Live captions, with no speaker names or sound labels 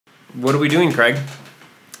What are we doing, Craig?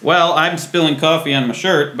 Well, I'm spilling coffee on my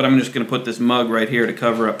shirt, but I'm just going to put this mug right here to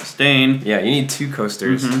cover up the stain. Yeah, you need 2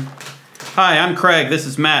 coasters. Hi, I'm Craig. This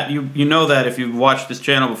is Matt. You know that if you've watched this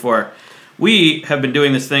channel before. We have been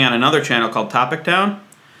doing this thing on another channel called Topic Town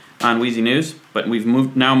on Wheezy News, but we've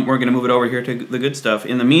moved. Now we're going to move it over here to the good stuff.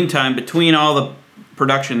 In the meantime, between all the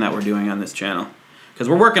production that we're doing on this channel, because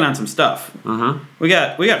we're working on some stuff. We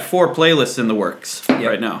got 4 playlists in the works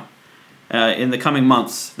right now. In the coming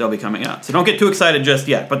months, they'll be coming out. So don't get too excited just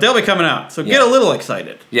yet, but they'll be coming out. So get a little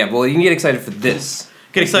excited. Yeah, well, you can get excited for this.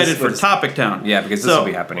 Get excited for Topic Town. Yeah, because this will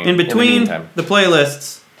be happening in between the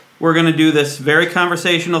playlists, we're going to do this very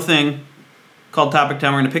conversational thing called Topic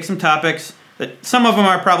Town. We're going to pick some topics that some of them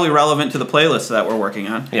are probably relevant to the playlists that we're working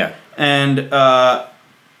on. Yeah. And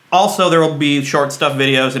also there will be short stuff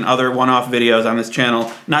videos and other one-off videos on this channel,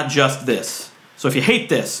 not just this. So if you hate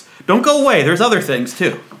this, don't go away. There's other things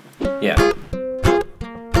too. Yeah.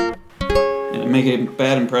 Make a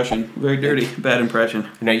bad impression. Very dirty, bad impression.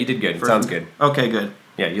 No, you did good. It sounds good. Okay, good.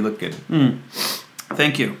 Yeah, you look good.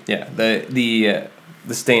 Thank you. Yeah, the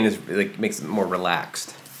stain is like makes it more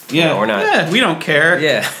relaxed. Yeah, we're not. Yeah, we don't care.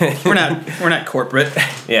 Yeah, we're not corporate.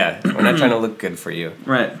 Yeah, we're not trying to look good for you.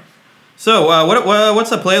 Right. So,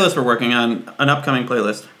 what's the playlist we're working on? An upcoming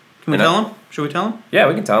playlist. Can we tell them? Should we tell them? Yeah,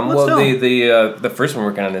 we can tell them. Let's tell them. The first one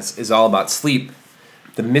we're working on is all about sleep,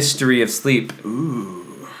 the mystery of sleep.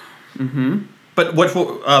 Ooh. But what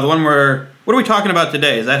are we talking about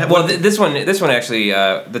today? Is that this one actually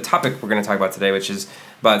the topic we're going to talk about today, which is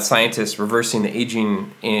about scientists reversing the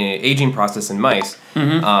aging process in mice.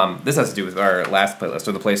 This has to do with our last playlist,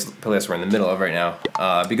 or the playlist we're in the middle of right now,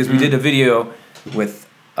 because we did a video with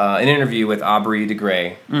an interview with Aubrey de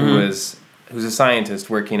Grey, who's a scientist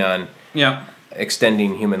working on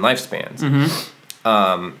extending human lifespans.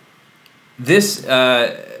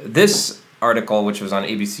 This article, which was on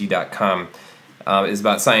ABC.com, is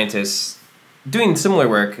about scientists doing similar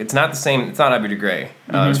work. It's not the same. It's not Aubrey de Grey,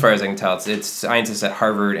 as far as I can tell. It's scientists at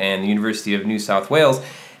Harvard and the University of New South Wales,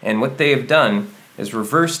 and what they have done is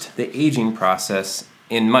reversed the aging process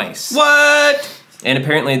in mice. What? And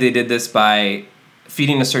apparently they did this by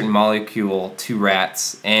feeding a certain molecule to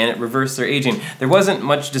rats, and it reversed their aging. There wasn't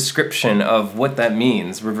much description of what that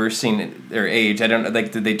means, reversing their age. I don't know,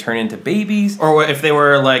 like, did they turn into babies? Or if they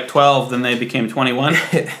were like 12, then they became 21?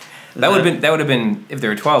 That would have been if they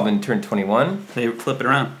were 12 and turned 21. They flip it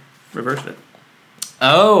around, reversed it.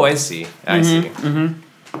 Oh, I see. I see.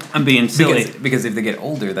 I'm being silly because if they get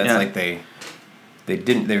older, that's like they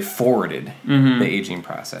forwarded the aging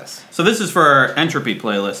process. So this is for our entropy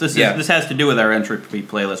playlist. This has to do with our entropy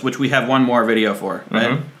playlist, which we have one more video for,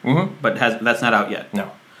 right? But that's not out yet.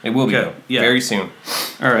 No, it will be very soon.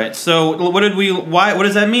 All right. So what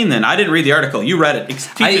does that mean then? I didn't read the article. You read it.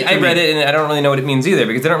 I read it, and I don't really know what it means either,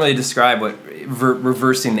 because they don't really describe what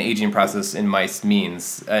reversing the aging process in mice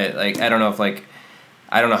means. I don't know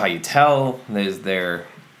how you tell. Does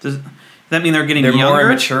that mean they're getting younger?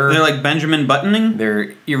 More mature. They're like Benjamin Buttoning?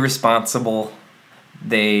 They're irresponsible.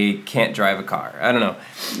 They can't drive a car. I don't know.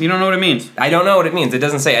 You don't know what it means? I don't know what it means. It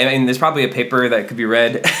doesn't say. I mean, there's probably a paper that could be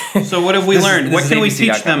read. So what have we learned? What can we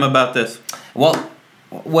teach them about this? Well,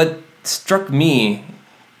 what struck me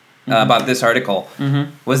about this article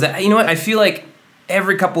was that, you know what, I feel like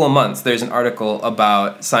every couple of months there's an article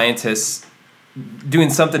about scientists doing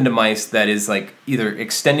something to mice that is like either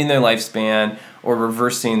extending their lifespan or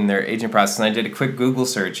reversing their aging process. And I did a quick Google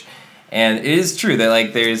search, and it is true that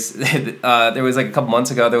like there was like a couple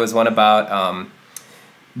months ago there was one about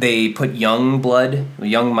they put young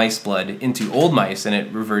mice blood into old mice, and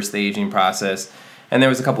it reversed the aging process. And there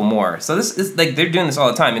was a couple more. So this is like they're doing this all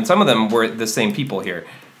the time, and some of them were the same people here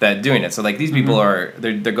that doing it. So like these people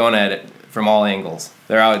they're going at it from all angles.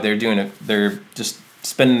 They're out, they're doing it. They're just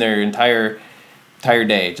spending their entire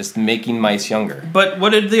day just making mice younger. But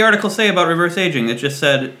what did the article say about reverse aging? It just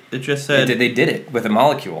said they did it with a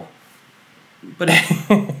molecule. But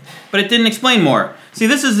it didn't explain more. See,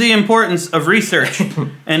 this is the importance of research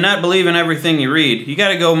and not believe in everything you read. You got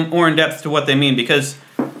to go more in depth to what they mean, because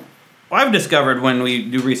I've discovered when we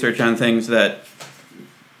do research on things that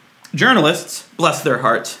journalists, bless their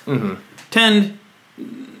hearts, tend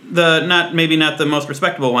maybe not the most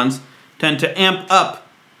respectable ones, tend to amp up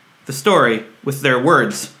the story with their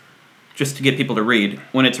words just to get people to read,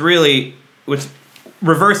 when it's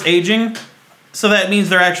reverse aging. So that means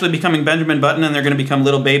they're actually becoming Benjamin Button, and they're going to become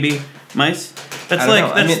little baby mice.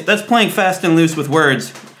 That's playing fast and loose with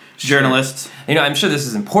words, journalists. You know, I'm sure this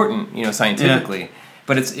is important, you know, scientifically,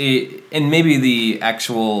 but and maybe the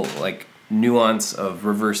actual like nuance of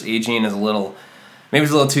reverse aging is a little maybe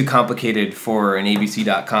it's a little too complicated for an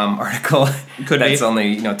ABC.com article. That's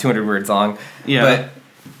only 200 words long. Yeah.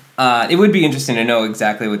 But it would be interesting to know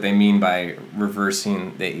exactly what they mean by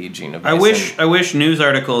reversing the aging of ice. I wish news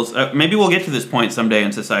articles. Maybe we'll get to this point someday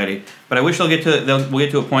in society, but I wish we'll get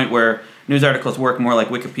to a point where news articles work more like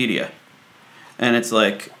Wikipedia, and it's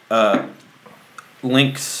like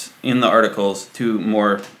links in the articles to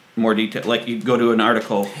more detail. Like you go to an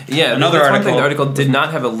article. Yeah, another article. The article did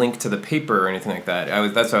not have a link to the paper or anything like that.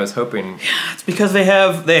 That's what I was hoping. Yeah, it's because they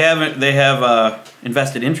have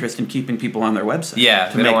invested interest in keeping people on their website. Yeah,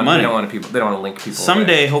 to make money. They don't want to link people.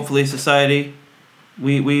 Someday, hopefully, society.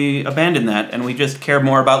 We abandon that and we just care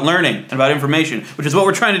more about learning and about information, which is what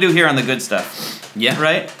we're trying to do here on The Good Stuff. Yeah.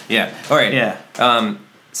 Right? Yeah. All right. Yeah.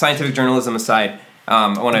 Scientific journalism aside,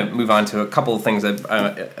 I want to move on to a couple of things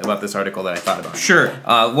about this article that I thought about. Sure.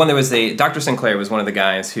 One, there was Dr. Sinclair was one of the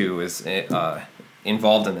guys who was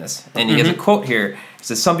involved in this. And he has a quote here. He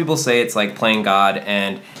says, some people say it's like playing God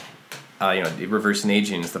and, reversing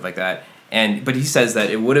aging and stuff like that. But he says that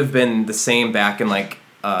it would have been the same back in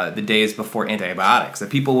the days before antibiotics. That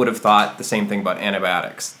people would have thought the same thing about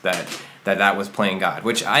antibiotics, that was playing God,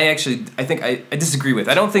 which I think I disagree with.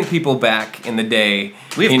 I don't think people back in the day...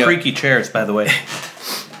 We have creaky chairs, by the way.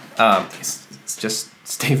 Just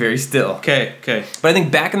stay very still. Okay. But I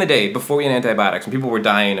think back in the day, before we had antibiotics, when people were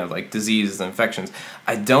dying of diseases and infections,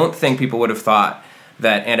 I don't think people would have thought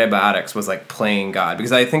that antibiotics was like playing God.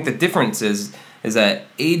 Because I think the difference is that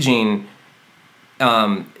aging...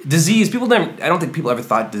 disease, I don't think people ever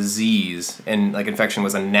thought disease and infection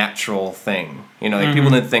was a natural thing.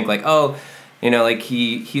 People didn't think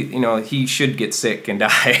he should get sick and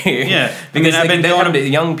die. Yeah. Because that happened to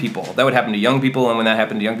young people. That would happen to young people, and when that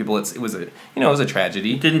happened to young people, it was a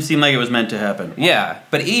tragedy. It didn't seem like it was meant to happen. Yeah.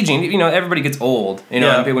 But aging, everybody gets old.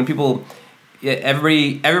 When people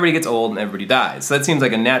everybody gets old and everybody dies. So that seems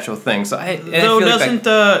like a natural thing. So I feel doesn't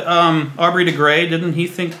Aubrey de Grey, didn't he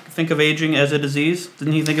think of aging as a disease?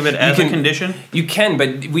 Didn't he think of it as a condition? You can,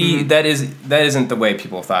 but that isn't the way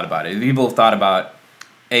people have thought about it. People have thought about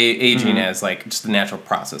aging as just the natural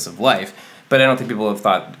process of life, but I don't think people have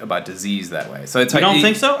thought about disease that way. So it's you don't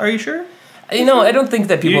think so? Are you sure? I don't think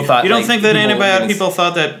that people thought. You don't think that people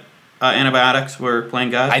thought that antibiotics were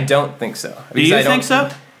playing God? I don't think so. Do you think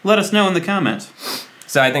so? Let us know in the comments.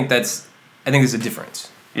 So I think there's a difference.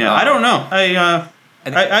 Yeah, I don't know.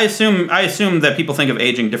 I assume that people think of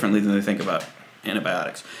aging differently than they think about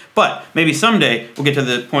antibiotics. But maybe someday we'll get to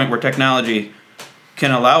the point where technology can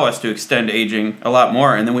allow us to extend aging a lot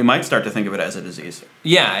more, and then we might start to think of it as a disease.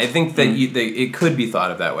 Yeah, I think that it could be thought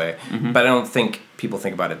of that way, but I don't think people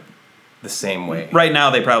think about it the same way. Right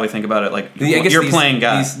now, they probably think about it like you're playing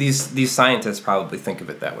God. These scientists probably think of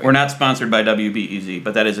it that way. We're not sponsored by WBEZ,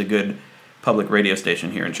 but that is a good public radio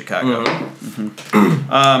station here in Chicago.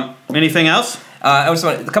 Anything else? I just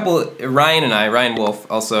want a couple. Ryan Wolf,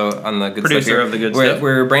 also on the Good Producer Stuff here, of the Good Stuff.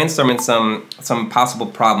 We're brainstorming some possible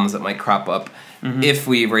problems that might crop up if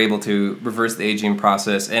we were able to reverse the aging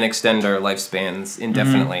process and extend our lifespans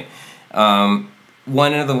indefinitely.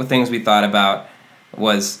 One of the things we thought about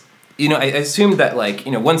was, I assumed that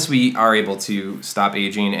once we are able to stop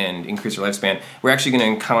aging and increase our lifespan, we're actually going to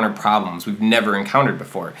encounter problems we've never encountered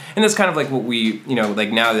before. And that's kind of what we,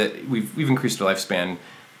 now that we've increased our lifespan,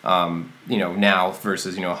 now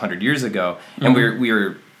versus 100 years ago, and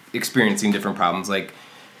we're experiencing different problems like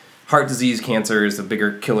heart disease, cancer is a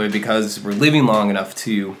bigger killer because we're living long enough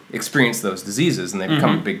to experience those diseases, and they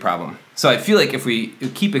become a big problem. So I feel like if we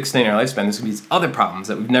keep extending our lifespan, there's going to be these other problems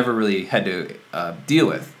that we've never really had to deal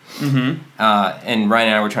with. And Ryan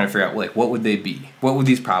and I were trying to figure out what would they be? What would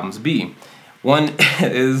these problems be? One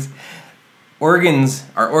is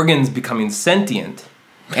our organs becoming sentient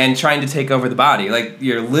and trying to take over the body. Like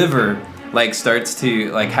your liver starts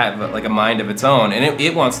to have a mind of its own, and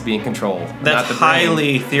it wants to be in control. That's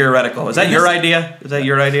highly theoretical. Is that your idea? Is that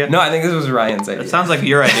your idea? No, I think this was Ryan's idea. It sounds like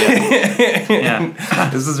your idea. Yeah.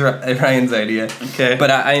 This is Ryan's idea. Okay.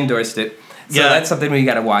 But I endorsed it. So that's something we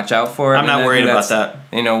got to watch out for. I'm not worried about that.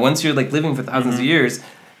 Once you're living for thousands of years,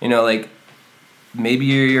 maybe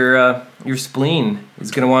your spleen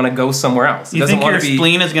is going to want to go somewhere else. You think your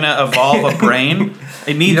spleen is going to evolve a brain?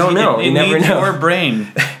 It needs. You don't know. It needs your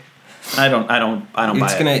brain. I don't buy it.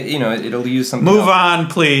 It's gonna, it'll use something. Move on,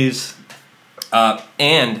 please.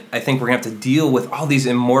 And I think we're gonna have to deal with all these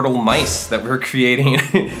immortal mice that we're creating.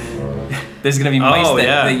 There's gonna be mice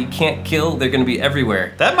that you can't kill. They're gonna be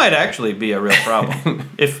everywhere. That might actually be a real problem.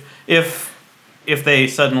 if they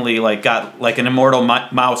suddenly got an immortal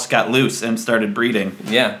mouse got loose and started breeding.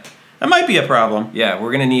 Yeah. That might be a problem. Yeah,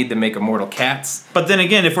 we're gonna need to make immortal cats. But then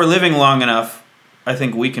again, if we're living long enough, I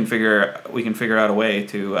think we can figure out a way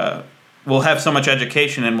to. We'll have so much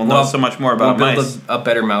education and we'll know so much more about mice. We'll build a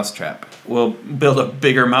better mousetrap. We'll build a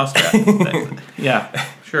bigger mousetrap. Yeah,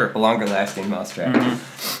 sure. A longer lasting mousetrap.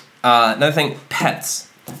 Another thing, pets.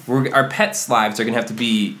 Our pets' lives are going to have to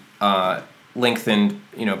be lengthened,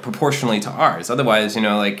 proportionally to ours. Otherwise,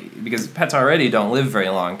 because pets already don't live very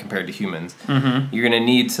long compared to humans, you're going to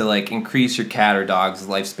need to increase your cat or dog's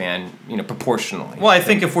lifespan, proportionally. Well, I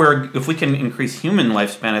think if we can increase human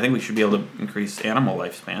lifespan, I think we should be able to increase animal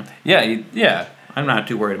lifespan. Yeah. I'm not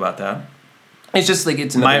too worried about that. It's just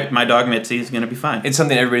it's another, my dog Mitzi is going to be fine. It's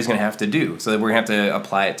something everybody's going to have to do, so that we're going to have to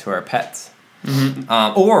apply it to our pets.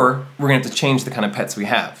 Or we're going to have to change the kind of pets we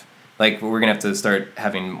have. We're going to have to start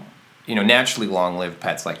having, naturally long-lived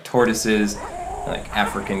pets like tortoises, like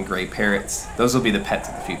African gray parrots. Those will be the pets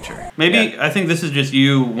of the future. Maybe I think this is just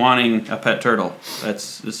you wanting a pet turtle.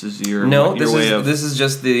 This is your this is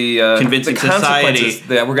just the convincing the society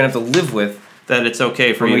that we're going to have to live with. That it's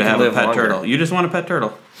okay for you to have a pet longer. turtle. You just want a pet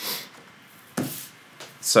turtle.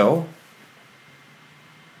 So.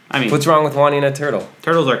 I mean, what's wrong with wanting a turtle?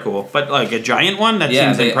 Turtles are cool, but a giant one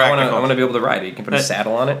seems impractical. I want to be able to ride it. You can put a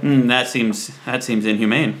saddle on it. That seems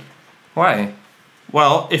inhumane. Why?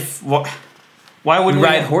 Well, why would we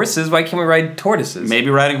ride horses? Why can't we ride tortoises? Maybe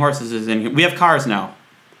riding horses is inhumane. We have cars now.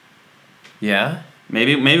 Yeah.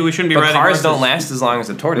 Maybe we shouldn't be riding horses. Cars don't last as long as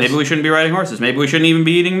a tortoise. Maybe we shouldn't be riding horses. Maybe we shouldn't even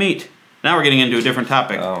be eating meat. Now we're getting into a different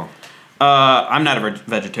topic. Oh. I'm not a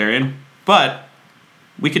vegetarian, but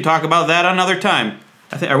we could talk about that another time.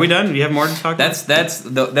 Are we done? Do you have more to talk about?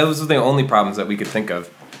 Those are the only problems that we could think of.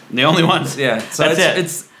 The only ones. Yeah. So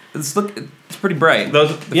it's pretty bright. The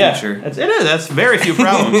future. It is. That's very few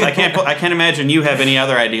problems. I can't imagine you have any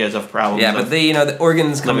other ideas of problems. Yeah, but the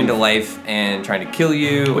organs coming to life and trying to kill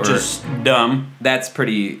you, which is dumb. That's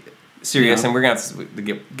pretty serious, and we're gonna have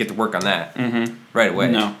to get to work on that right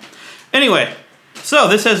away. No. Anyway, so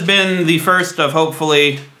this has been the first of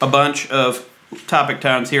hopefully a bunch of Topic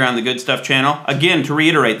Towns here on the Good Stuff channel. Again, to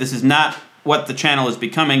reiterate, this is not what the channel is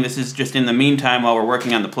becoming. This is just in the meantime while we're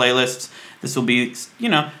working on the playlists. This will be,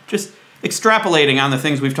 just extrapolating on the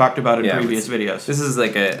things we've talked about in previous videos. This is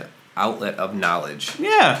like a outlet of knowledge.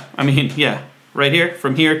 Yeah, I mean, right here,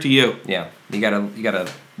 from here to you. Yeah, you gotta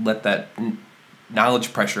let that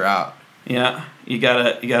knowledge pressure out. Yeah, you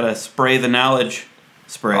gotta spray the knowledge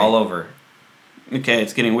spray all over. Okay,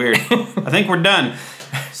 it's getting weird. I think we're done.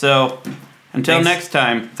 So. Until next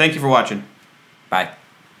time, thank you for watching. Bye.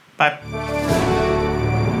 Bye.